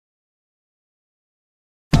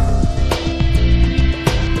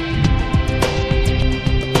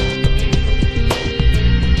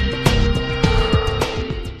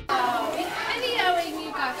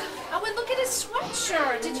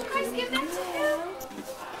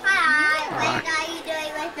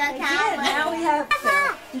camera. Now we have.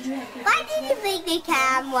 Why did you make the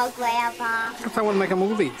camera, Grandpa? Because I want to make a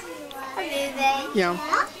movie. A movie? Yeah.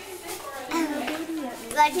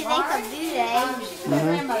 Like to make a movie.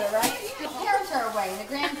 Grandmother, right? The parents are away. The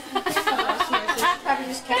grandmother is here, so she probably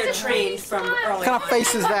just kept her trained from early. What kind of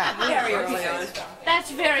face is that? Very early on.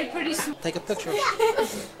 That's very pretty. Take a picture. Oh,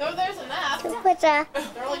 there's a map. Picture.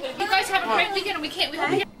 You guys have a great weekend, and we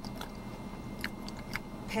hope you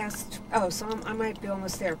Past, so I might be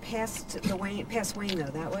almost there. Past Wayne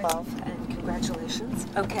though, that way. And congratulations.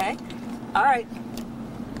 Okay. All right.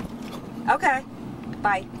 Okay.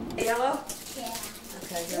 Bye. Yellow? Yeah.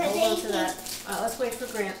 Okay, here, hold on to that. Let's wait for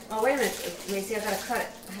Grant. Oh, wait a minute, Macy, I gotta cut it.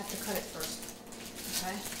 I have to cut it first.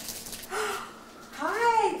 Okay.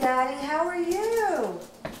 Hi, Daddy, how are you?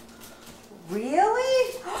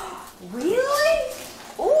 Really? Really?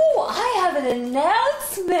 Oh, I have an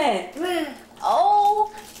announcement.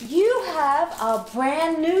 Oh, you have a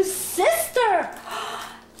brand new sister.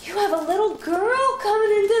 You have a little girl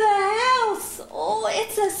coming into the house. Oh,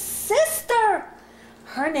 it's a sister.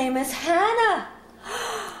 Her name is Hannah.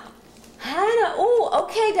 Hannah, oh,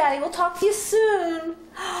 okay, Daddy, we'll talk to you soon.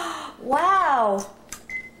 Wow.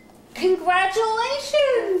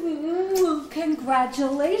 Congratulations.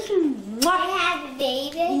 Congratulations. I have a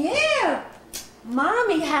baby. Yeah.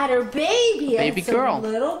 Mommy had her baby. Baby It's girl. A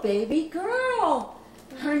little baby girl.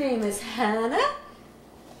 Her name is Hannah.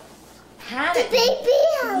 Hannah. The baby.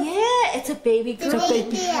 Yeah, it's a baby girl.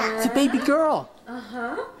 It's a baby girl.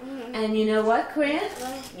 Uh-huh. And you know what, Grant?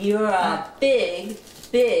 You're a big,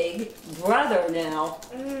 big brother now.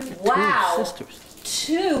 Wow. Two sisters.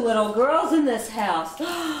 2 little girls in this house.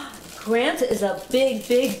 Grant is a big,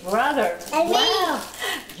 big brother. And me. Wow.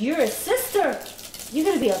 You're a sister. You're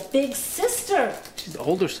going to be a big sister. She's the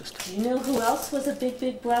older sister. Do you know who else was a big,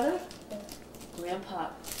 big brother? Grandpa.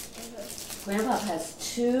 Grandpa has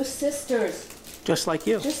 2 sisters. Just like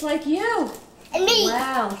you. Just like you. And me.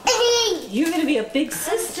 Wow. And me. You're going to be a big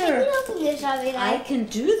sister. Open this up, I can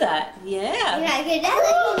do that. Yeah. I can do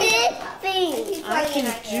this thing. I can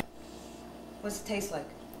do. What's it taste like?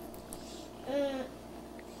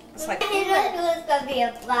 It's like. I didn't know it was gonna be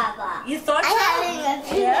a blah. You thought I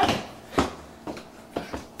so? Yeah.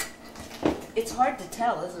 It's hard to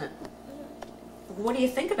tell, isn't it? What do you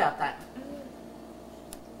think about that?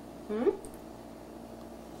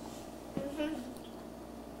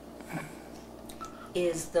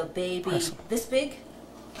 Is the baby this big?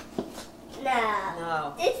 No.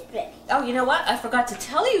 No. This big. Oh, you know what? I forgot to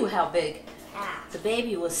tell you how big. Ah. The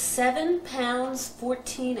baby was 7 pounds,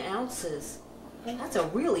 14 ounces. That's a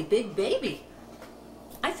really big baby.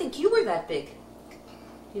 I think you were that big.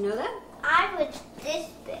 You know that? I was this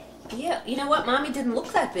big. Yeah. You know what? Mommy didn't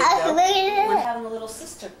look that big, Look though. at When it. having a little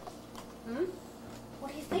sister.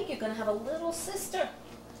 What do you think? You're going to have a little sister.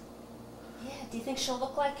 Yeah. Do you think she'll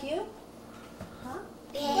look like you? Huh?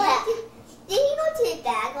 Yeah. Did you go to the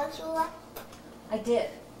bag store? I did.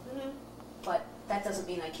 But that doesn't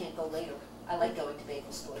mean I can't go later. I like going to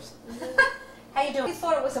bagel stores. How you doing? You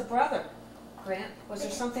thought it was a brother, Grant. Was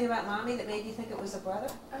there something about Mommy that made you think it was a brother?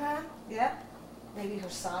 Uh-huh. Yeah? Maybe her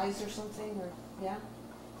size or something, or, yeah?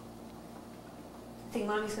 Think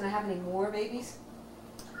Mommy's going to have any more babies?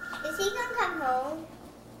 Is he gonna come home?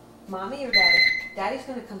 Mommy or Daddy? Daddy's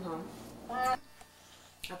going to come home.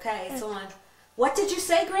 Okay, it's on. What did you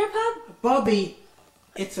say, Grandpa? Bubby,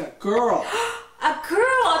 it's a girl. A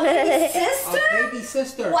girl, a baby sister? A baby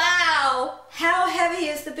sister. Wow! How heavy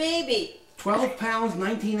is the baby? 12 pounds,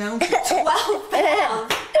 19 ounces. 12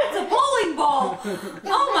 pounds! It's a bowling ball!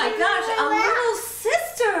 Oh my gosh, a little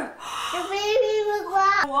sister! The baby will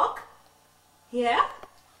walk. Walk? Yeah?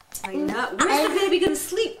 I know. Where's the baby gonna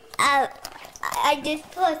sleep? I just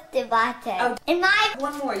put the button. Oh. In my.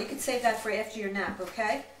 One more. You can save that for after your nap,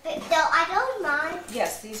 okay? So I don't mind.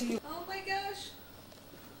 Yes, these are you. Oh my gosh.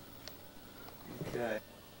 Okay.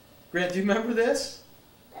 Grant, do you remember this?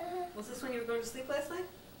 Was this when you were going to sleep last night?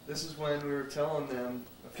 This is when we were telling them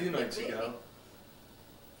a few nights ago.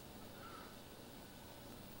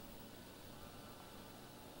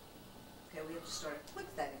 Okay, we have to start. What's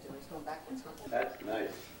Daddy doing? He's going backwards. That's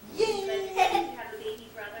nice. You have a baby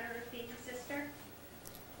brother or a baby sister?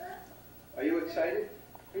 Are you excited?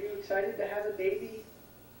 Are you excited to have a baby?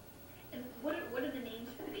 And what are the names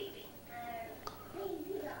for the baby?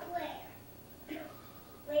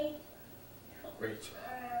 Rachel.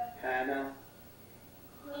 Hannah.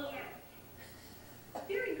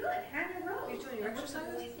 Very good. Hannah Rose. You're doing your And what's the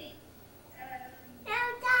exercises? boy's name? No,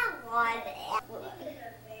 that one.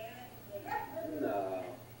 No.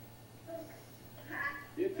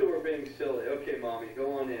 You two are being silly. Okay, Mommy,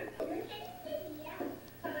 go on in.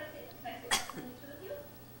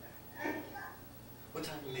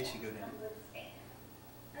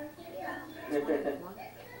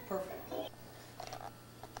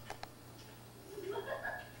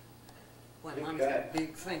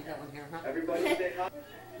 big thing going here, huh? Everybody say hi.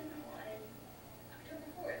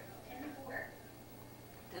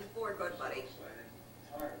 10-4, good buddy.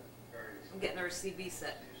 I'm getting our CB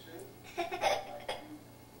set.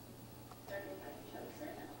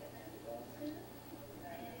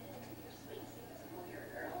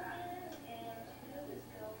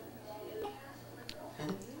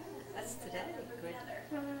 That's today. Good.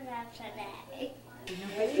 That's today.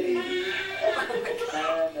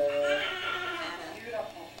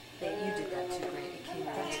 Hey, you did that too, right? You came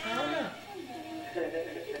out. Hannah.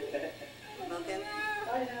 Look at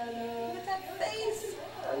Hi, Hannah. Look at that face.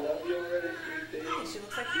 I love you already, sweet Hey, she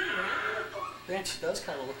looks like you, right? Grant, she does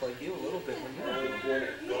kind of look like you a little bit when I you're was born at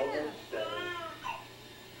 12:07,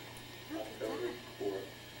 October 4th.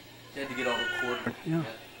 You had to get all the cord. Yeah.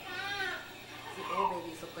 See, all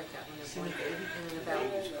babies look like that when they're born. And then about.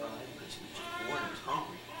 Baby's crying. She was just born and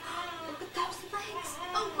hungry. Look at those legs.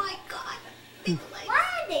 Oh my God. Big legs. Why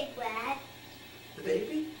are they red? The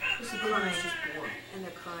baby? This is the baby was just born. And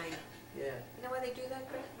they're crying. Yeah. You know why they do that,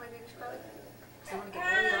 Grant? Why babies cry? Because they want to get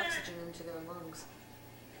all the oxygen into their lungs.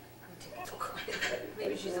 I'm taking so crying.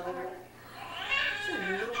 Maybe she's hungry. She's a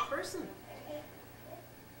new little person.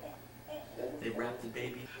 They wrapped the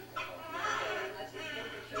baby. Oh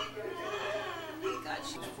my God,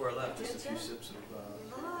 she's Before I left, just a few sips of.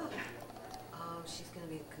 love. Oh, she's gonna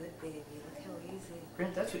be a good baby. Look how easy.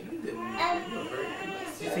 Grant, that's what you did when you were born. You were very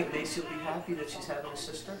good. Do you think Macy will be happy that she's having a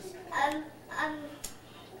sister?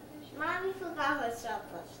 Mommy forgot her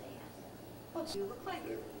surplus. What do you look like?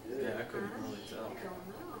 Yeah, I couldn't really tell. I don't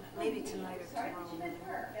know. Maybe tonight or tomorrow morning.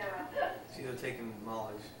 She's either taking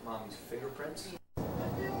mommy's fingerprints.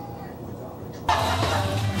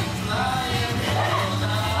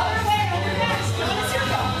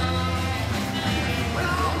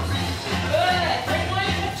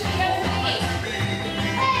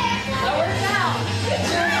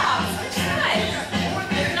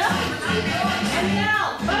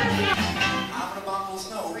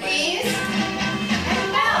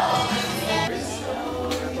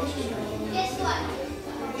 Guess what?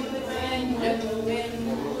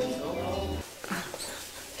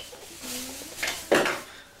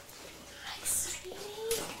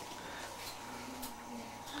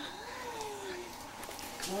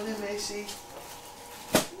 Come on in, Macy.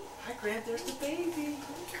 Hi, Grant. There's the baby.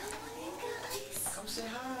 Come say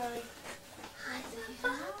hi.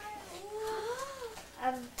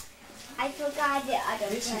 I forgot the other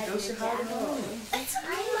Macy, go say hi to Mom. It's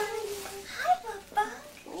hi, Mommy. Hi, Papa.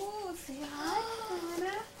 Oh, say hi,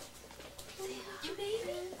 Hannah. Say hi,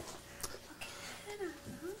 baby.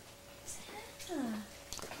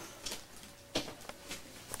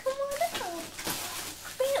 Come on up.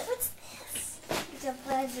 Grant, what's this? It's a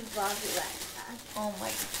present Bobby right now. Oh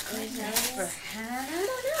my goodness. For Hannah? I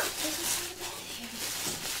don't know. This is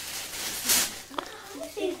my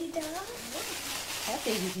baby doll. That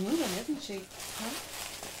baby's moving, isn't she? Huh?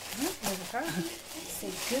 Look at her.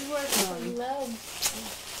 Say good work, Mommy.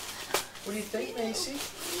 What do you think, Macy?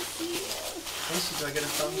 Macy, do I get a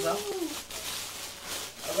thumbs up?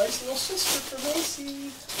 A nice little sister for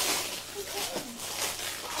Macy.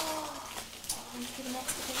 You get an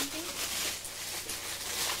extra baby?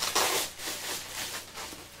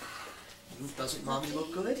 Doesn't Mommy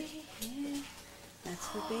look good? Yeah. That's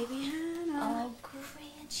for baby Hannah. Oh,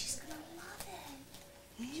 Grant, she's gonna love it.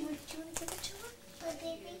 Do you want to give it to her? For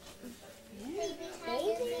baby?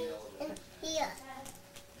 Baby? And here.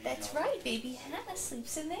 That's right, baby Hannah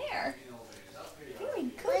sleeps in there. Very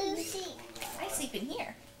good. Where do you sleep? I sleep in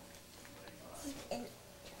here. In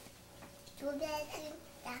two bedroom,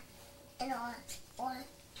 that, and or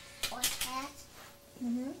hat,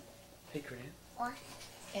 Hey, Grant. or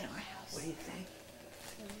In our house. What do you think?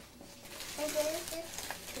 and there's this.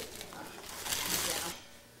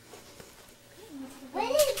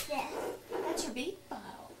 What is this? That's your baby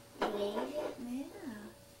bottle. Baby? Yeah.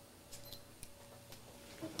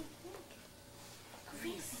 I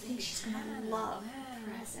think she's gonna love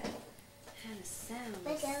the present. Hannah sounds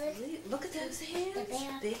Look at it. asleep. Look at those hands. The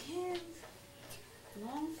bear. Big hands.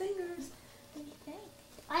 Long fingers. What do you think?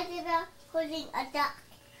 I did a holding a duck.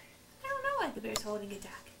 I don't know why the bear's holding a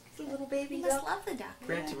duck. It's a little baby You must duck. love the duck.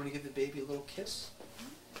 Grant, do you want to give the baby a little kiss?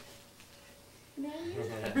 No,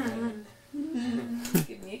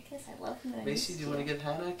 give me a kiss. I love him. Macy, do you want to give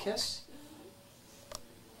Hannah a kiss?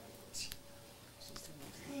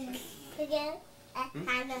 Again,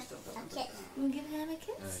 Hannah, a kiss. You want to give Hannah a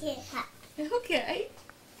kiss? Here, ha. Okay.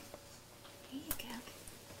 Here you go.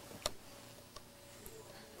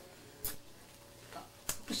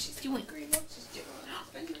 Oh, she's doing great. She's doing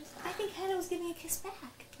I think Hannah was giving a kiss back.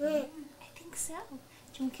 Mm. I think so. Do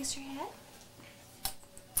you want to kiss her head?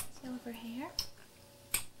 of her hair.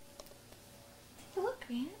 Take a look,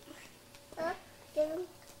 Grant. Give him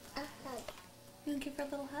a hug. You want to give her a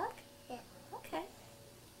little hug? Yeah. Okay.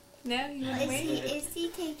 No, you want to wait? Is he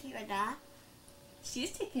taking a nap?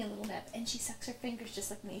 She's taking a little nap, and she sucks her fingers just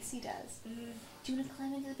like Macy does. Do you want to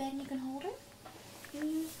climb into the bed and you can hold her? Okay, there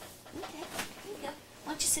you go.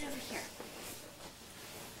 Why don't you sit over here?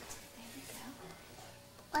 There we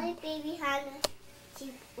go. Why baby Hannah?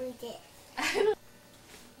 She we did.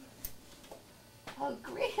 Oh,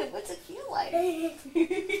 great. What's it feel like? If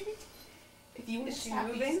you want to Is she stop,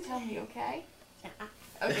 moving? just tell me, okay? Uh-uh.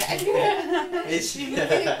 Okay. Macy.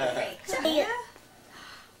 Yeah.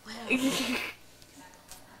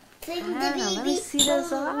 Bring the Hannah, let me baby see those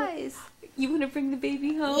home. eyes. You want to bring the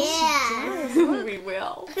baby home? Yeah. We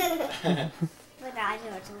will. But I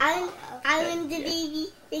want the baby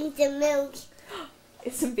drink the milk.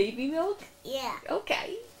 It's some baby milk? Yeah.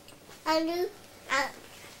 Okay. I do.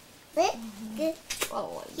 Let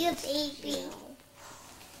Oh, your baby.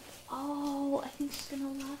 Oh, I think she's gonna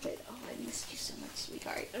love it. Oh, I missed you so much,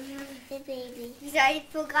 sweetheart. The baby. I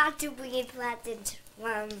forgot to bring a present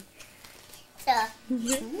from. So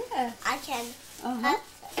Yeah. I can. Uh-huh.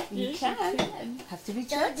 You You can. have to be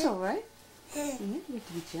gentle, right? Yeah, you have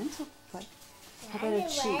to be gentle. But how about Are her you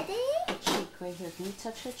cheek? ready? Her cheek right here. Can you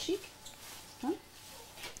touch her cheek? Huh?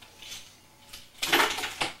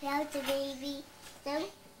 Now the baby. Now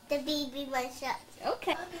the baby myself.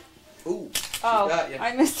 Okay. Ooh. Oh, got ya.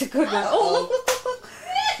 I missed a good one. Oh,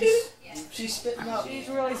 She's spitting up. she's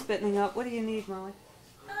really spitting up. What do you need, Molly?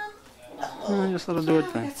 Just let her do her We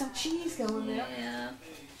thing. got some cheese going there. Yeah.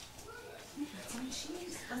 We got some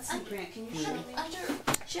cheese. Let's see, Grant. Can you show me?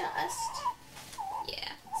 Just.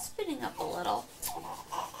 Yeah. Spinning up a little.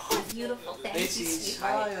 Beautiful. Thank you, Macy,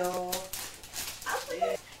 sweetheart. smile.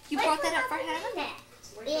 You brought that up for Hannah?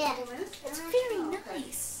 Yeah. It's very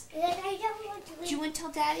nice. But I don't want to. Do you want to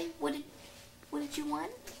tell Daddy what did you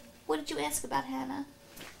want? What did you ask about Hannah?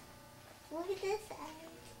 Look at this.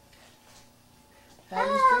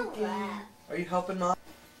 Daddy's Oh, drinking. Are you helping Mom?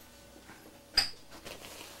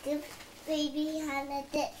 the baby Hannah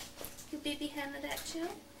did. Your baby Hannah that too?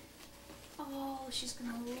 Oh, she's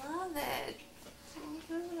gonna love it.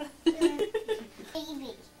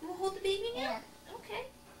 Baby. We'll hold the baby now? Yeah. Okay.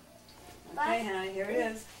 Okay, Hannah, here it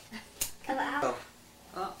is. Come out. Oh.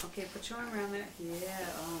 Oh, okay, put your arm around there. Yeah,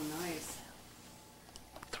 oh, nice.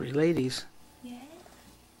 3 ladies. Yeah.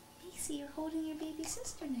 Macy, you're holding your baby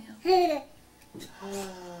sister now.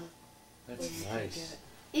 That's nice.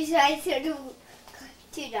 You try to do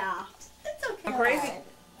to the. That's okay. I'm crazy.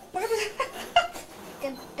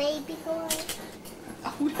 The baby boy.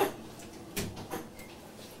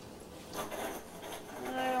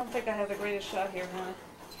 I don't think I have the greatest shot here, Hannah.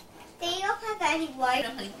 They don't have any I white.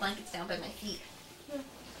 don't have any blankets down by my feet.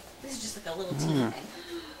 This is just like a little teeny thing.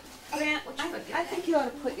 Grant, What you gonna do I with think you ought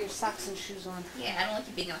to put your socks and shoes on. Yeah, I don't like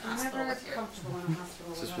you being in a I'm hospital never with your... comfortable in a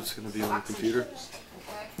hospital. Is this without what's gonna be on the socks and computer? shoes,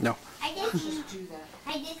 okay? No. I just Just do that.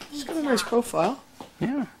 I just She's got a nice profile.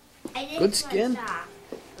 Yeah. I just Good skin.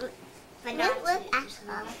 But not look at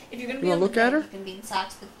her. If you're gonna You be wanna on look the at bed, her? you can be in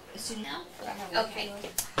socks as soon now. Okay.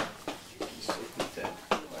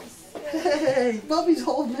 Hey, Bubby's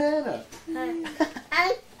holding Hannah.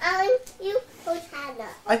 You hold Hannah.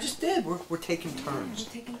 I just did. We're taking We're turns.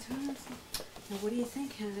 taking turns. Now, what do you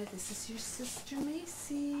think, Hannah? This is your sister,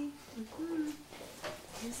 Macy.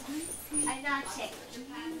 Here's Macy. I'm not sick.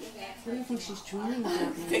 What do you think she's dreaming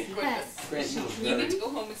about, Macy? Grant, you look You need very, to go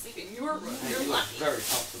home and sleep in your room. You're you look lucky. very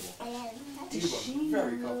comfortable. Does You she look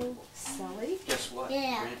very know comfortable. Sully? Guess what?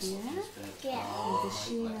 Yeah. Grant's Yeah? in his bed. Yeah. Oh, Does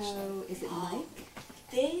she know, is it Mike?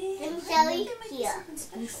 Then Sally here.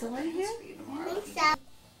 Is Sully here? Then Sally.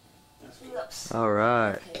 All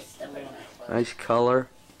right. Nice color.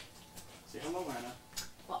 Say hello, Hannah.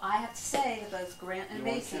 Well, I have to say that those Grant and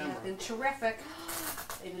Macy have been terrific.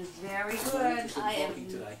 They've been very good. I am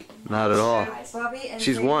Today. Not at all. Bubby and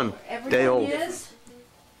She's David, one everyone day old. is.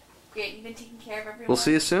 Great, you've been taking care of everyone. We'll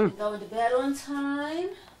see you soon. Going to bed on time.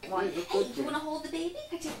 Hey, you want to hold the baby?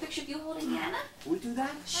 Can I take a picture of you holding Hannah? Can we do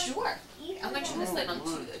that? Sure. I'm going to turn this light on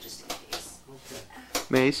too, though, just in case. Okay.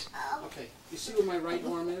 Mace. Okay. You see where my right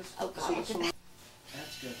arm is? Oh, God. That's good.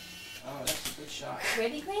 Oh, that's a good shot.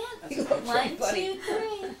 Ready, Grant? That's a good 1, shot, 2, 3. buddy.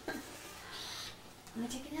 I'm going to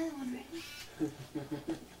take another one, ready?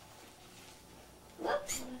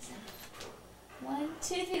 Whoops. 1,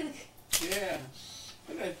 2, 3. Yeah.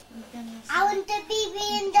 Good. I want the baby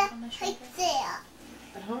in the right there.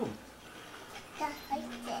 At home. The right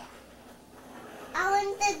there. I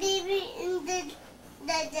want the baby in the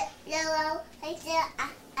yellow right there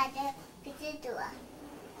at the picture door.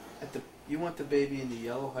 At the You want the baby in the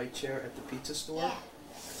yellow high chair at the pizza store? Yeah.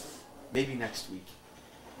 Maybe next week.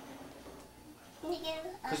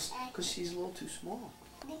 Because Because she's a little too small.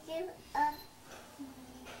 Want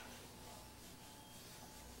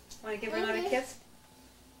to give her another kiss?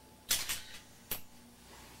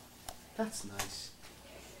 That's nice.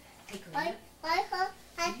 Hey, Grandma,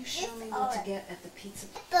 will you show me what to get at the pizza?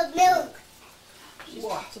 the milk.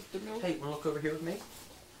 Hey, wanna look over here with me?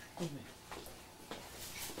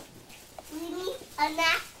 We need a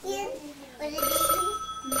napkin for the baby.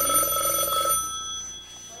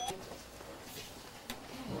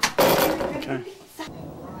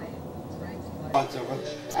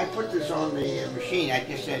 I put this on the machine. I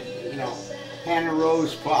just said, you know, Hannah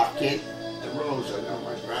Rose Plotkin. The Rose, I know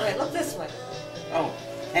my right. Wait, look this way. Oh,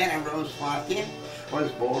 Hannah Rose Plotkin was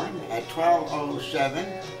born at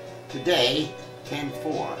 12:07 today,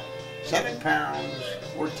 10/4. 7 pounds,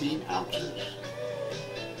 14 ounces.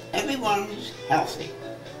 Everyone's healthy.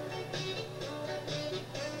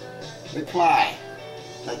 Reply.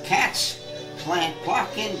 The Cats Plant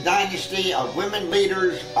Plotkin dynasty of women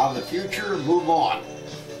leaders of the future move on.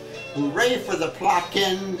 Hooray for the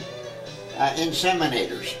Plotkin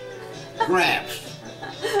inseminators. Gramps.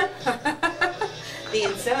 The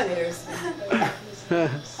inseminators.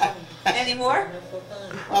 Any more?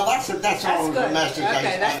 Well, that's all good. the message.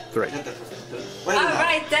 Okay, that's Great. All All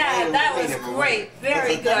right, Dad, that was great.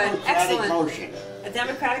 Very good. Excellent. Motion. A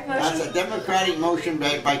democratic That's motion? a democratic motion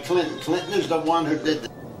by Clinton. Clinton is the one who did